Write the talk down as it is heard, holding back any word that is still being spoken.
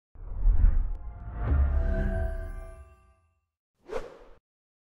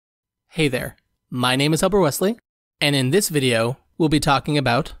Hey there, my name is Helper Wesley, and in this video, we'll be talking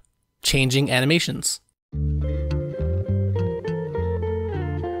about changing animations.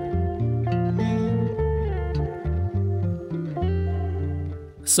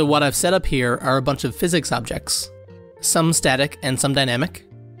 So what I've set up here are a bunch of physics objects, some static and some dynamic,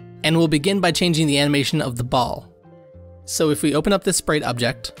 and we'll begin by changing the animation of the ball. So if we open up this sprite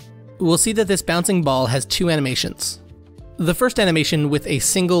object, we'll see that this bouncing ball has two animations. The first animation with a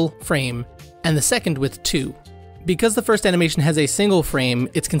single frame, and the second with two. Because the first animation has a single frame,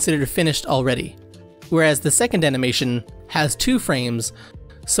 it's considered finished already, whereas the second animation has two frames,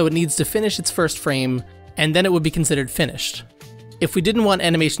 so it needs to finish its first frame, and then it would be considered finished. If we didn't want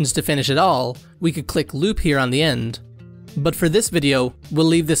animations to finish at all, we could click loop here on the end, but for this video, we'll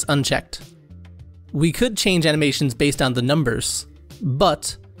leave this unchecked. We could change animations based on the numbers,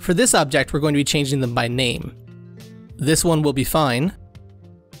 but for this object, we're going to be changing them by name. This one will be fine,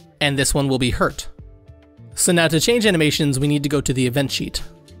 and this one will be hurt. So now to change animations, we need to go to the event sheet.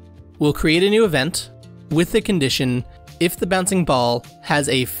 We'll create a new event with the condition if the bouncing ball has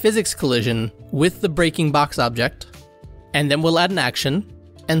a physics collision with the breaking box object, and then we'll add an action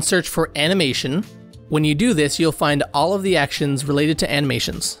and search for animation. When you do this, you'll find all of the actions related to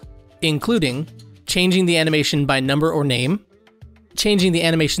animations, including changing the animation by number or name, changing the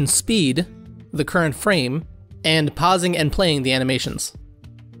animation speed, the current frame, and pausing and playing the animations.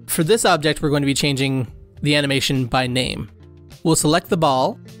 For this object, we're going to be changing the animation by name. We'll select the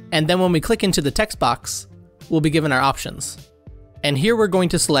ball, and then when we click into the text box, we'll be given our options. And here we're going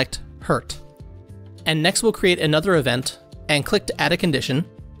to select hurt. And next we'll create another event and click to add a condition,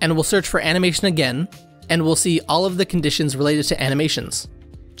 and we'll search for animation again, and we'll see all of the conditions related to animations,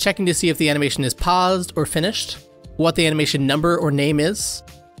 checking to see if the animation is paused or finished, what the animation number or name is,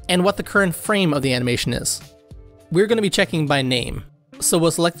 and what the current frame of the animation is. We're going to be checking by name. So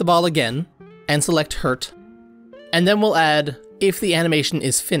we'll select the ball again and select hurt, and then we'll add if the animation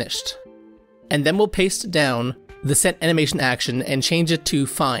is finished. And then we'll paste down the set animation action and change it to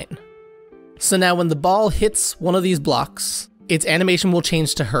fine. So now when the ball hits one of these blocks, its animation will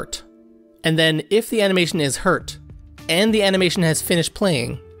change to hurt. And then if the animation is hurt and the animation has finished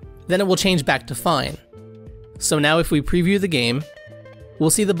playing, then it will change back to fine. So now if we preview the game, we'll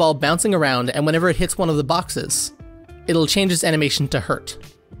see the ball bouncing around, and whenever it hits one of the boxes, it'll change its animation to hurt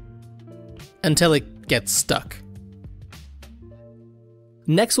until it gets stuck.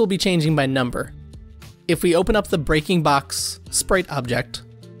 Next we'll be changing by number. If we open up the breaking box sprite object,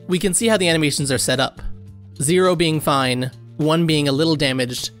 we can see how the animations are set up. 0 being fine, 1 being a little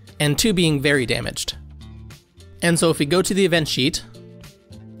damaged, and 2 being very damaged. And so if we go to the event sheet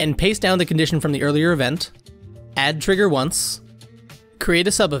and paste down the condition from the earlier event, add trigger once, create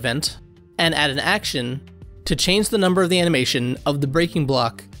a sub-event, and add an action to change the number of the animation of the breaking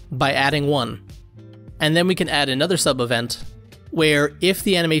block by adding 1. And then we can add another sub-event where if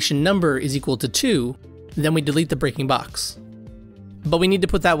the animation number is equal to 2, then we delete the breaking box. But we need to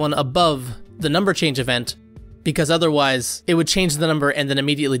put that one above the number change event, because otherwise it would change the number and then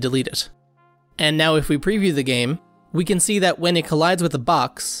immediately delete it. And now if we preview the game, we can see that when it collides with a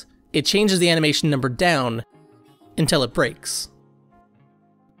box, it changes the animation number down until it breaks.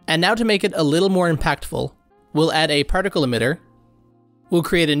 And now to make it a little more impactful, we'll add a particle emitter. We'll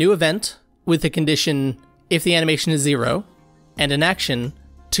create a new event with the condition if the animation is 0, and an action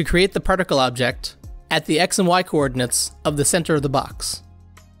to create the particle object at the x and y coordinates of the center of the box.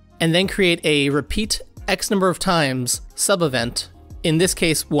 And then create a repeat x number of times sub-event, in this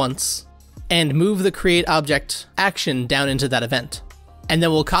case once, and move the create object action down into that event. And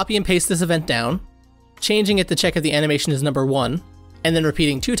then we'll copy and paste this event down, changing it to check if the animation is number 1, and then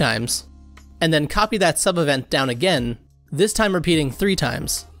repeating 2 times, and then copy that sub-event down again, this time repeating 3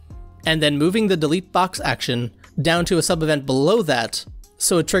 times, and then moving the delete box action down to a sub-event below that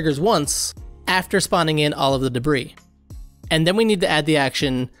so it triggers once after spawning in all of the debris. And then we need to add the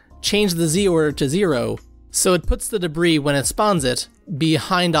action change the Z order to 0 so it puts the debris when it spawns it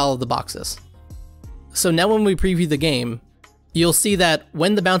behind all of the boxes. So now when we preview the game, you'll see that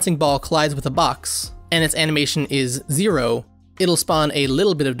when the bouncing ball collides with a box and its animation is 0, it'll spawn a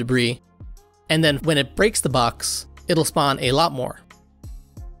little bit of debris, and then when it breaks the box, it'll spawn a lot more.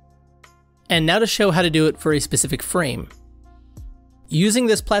 And now to show how to do it for a specific frame. Using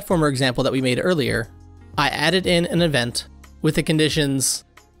this platformer example that we made earlier, I added in an event with the conditions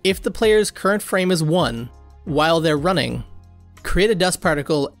if the player's current frame is 1 while they're running, create a dust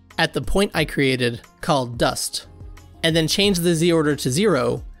particle at the point I created called dust, and then change the Z order to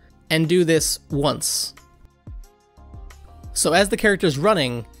 0 and do this once. So as the character's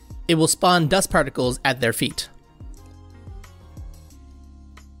running, it will spawn dust particles at their feet.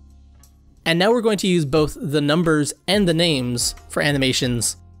 And now we're going to use both the numbers and the names for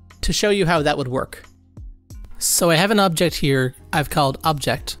animations to show you how that would work. So I have an object here I've called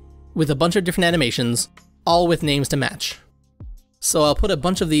object with a bunch of different animations, all with names to match. So I'll put a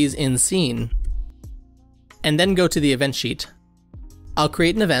bunch of these in scene and then go to the event sheet. I'll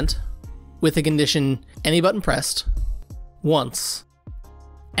create an event with the condition any button pressed once,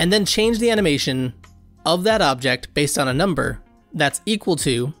 and then change the animation of that object based on a number that's equal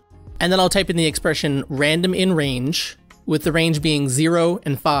to, and then I'll type in the expression random in range, with the range being 0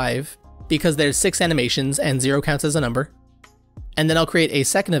 and 5, because there's 6 animations and 0 counts as a number. And then I'll create a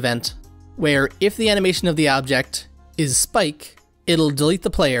second event where if the animation of the object is spike, it'll delete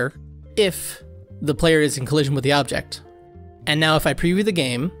the player if the player is in collision with the object. And now if I preview the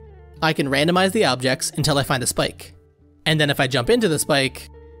game, I can randomize the objects until I find a spike. And then if I jump into the spike,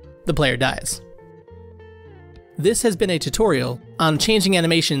 the player dies. This has been a tutorial on changing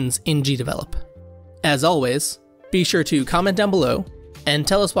animations in GDevelop. As always, be sure to comment down below and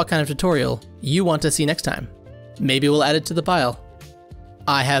tell us what kind of tutorial you want to see next time. Maybe we'll add it to the pile.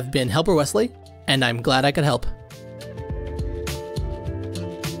 I have been Helper Wesley, and I'm glad I could help.